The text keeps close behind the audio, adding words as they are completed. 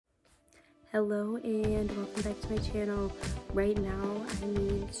Hello and welcome back to my channel. Right now I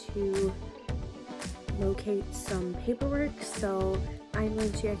need to locate some paperwork, so I'm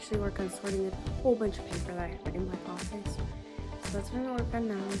going to actually work on sorting a whole bunch of paper that I have in my office. So that's what I'm going to work on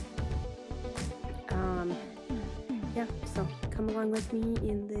now. Yeah, so come along with me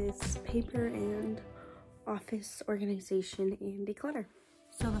in this paper and office organization and declutter.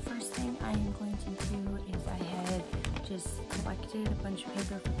 So the first thing I am going to do is I had just collected a bunch of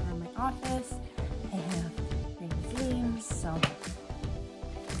paper from my office. I have magazines, so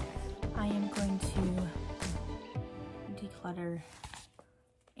I am going to declutter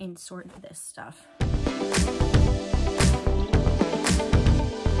and sort this stuff.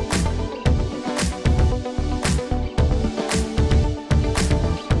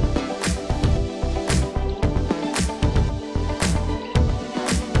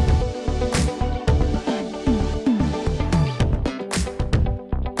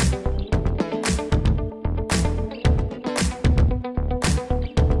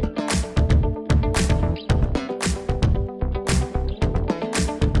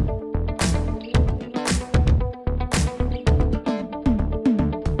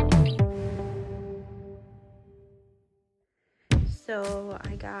 So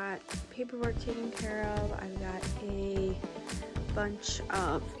I got paperwork taken care of. I've got a bunch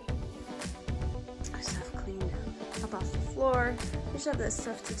of stuff cleaned up off the floor. I just have this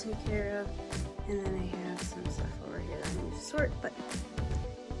stuff to take care of, and then I have some stuff over here that I need to sort, but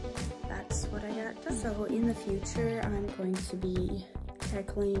that's what I got done. So in the future, I'm going to be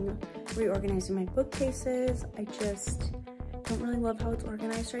tackling reorganizing my bookcases. I just don't really love how it's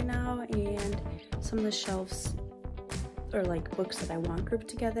organized right now, and some of the shelves or like books that I want grouped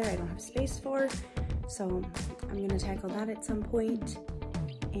together, I don't have space for. So I'm gonna tackle that at some point,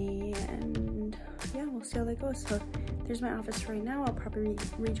 and yeah, we'll see how that goes. So there's my office right now. I'll probably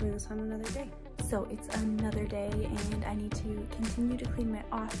rejoin this on another day. So it's another day and I need to continue to clean my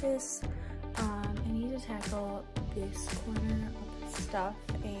office. I need to tackle this corner of the stuff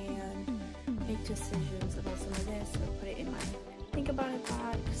and make decisions about some of this, or put it in my think about it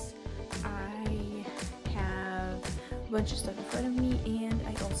box. I have a bunch of stuff in front of me, and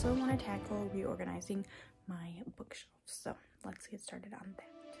I also want to tackle reorganizing my bookshelves. So let's get started on that.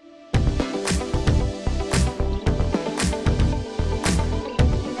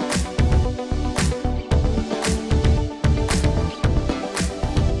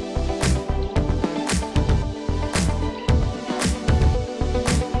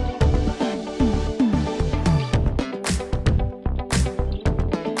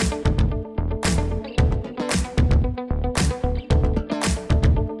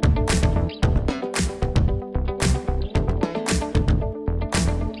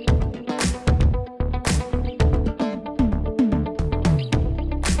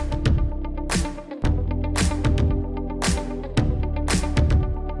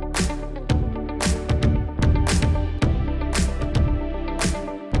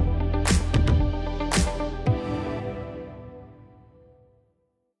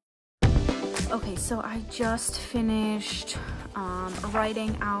 Okay, so I just finished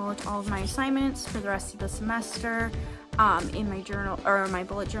writing out all of my assignments for the rest of the semester. In my journal, or my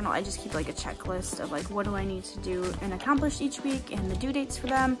bullet journal, I just keep like a checklist of like what do I need to do and accomplish each week, and the due dates for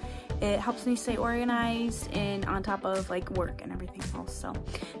them. It helps me stay organized and on top of like work and everything else. So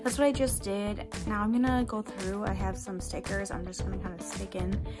that's what I just did. Now I'm gonna go through. I have some stickers I'm just gonna kind of stick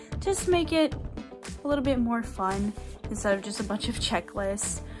in, just make it a little bit more fun instead of just a bunch of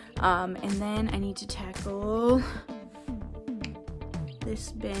checklists. And then I need to tackle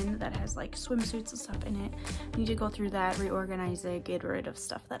this bin that has like swimsuits and stuff in it. I need to go through that, reorganize it, get rid of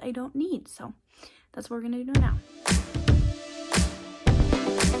stuff that I don't need. So that's what we're gonna do now.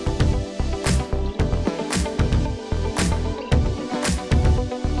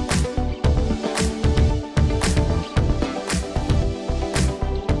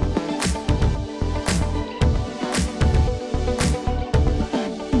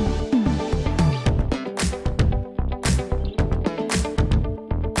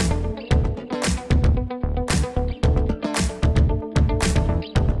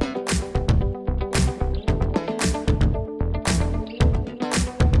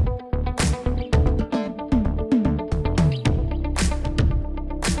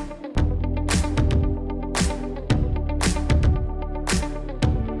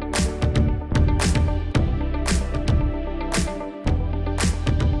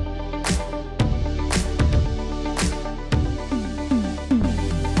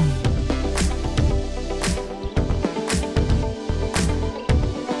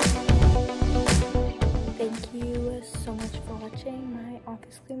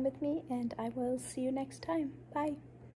 with me, and I will see you next time. Bye!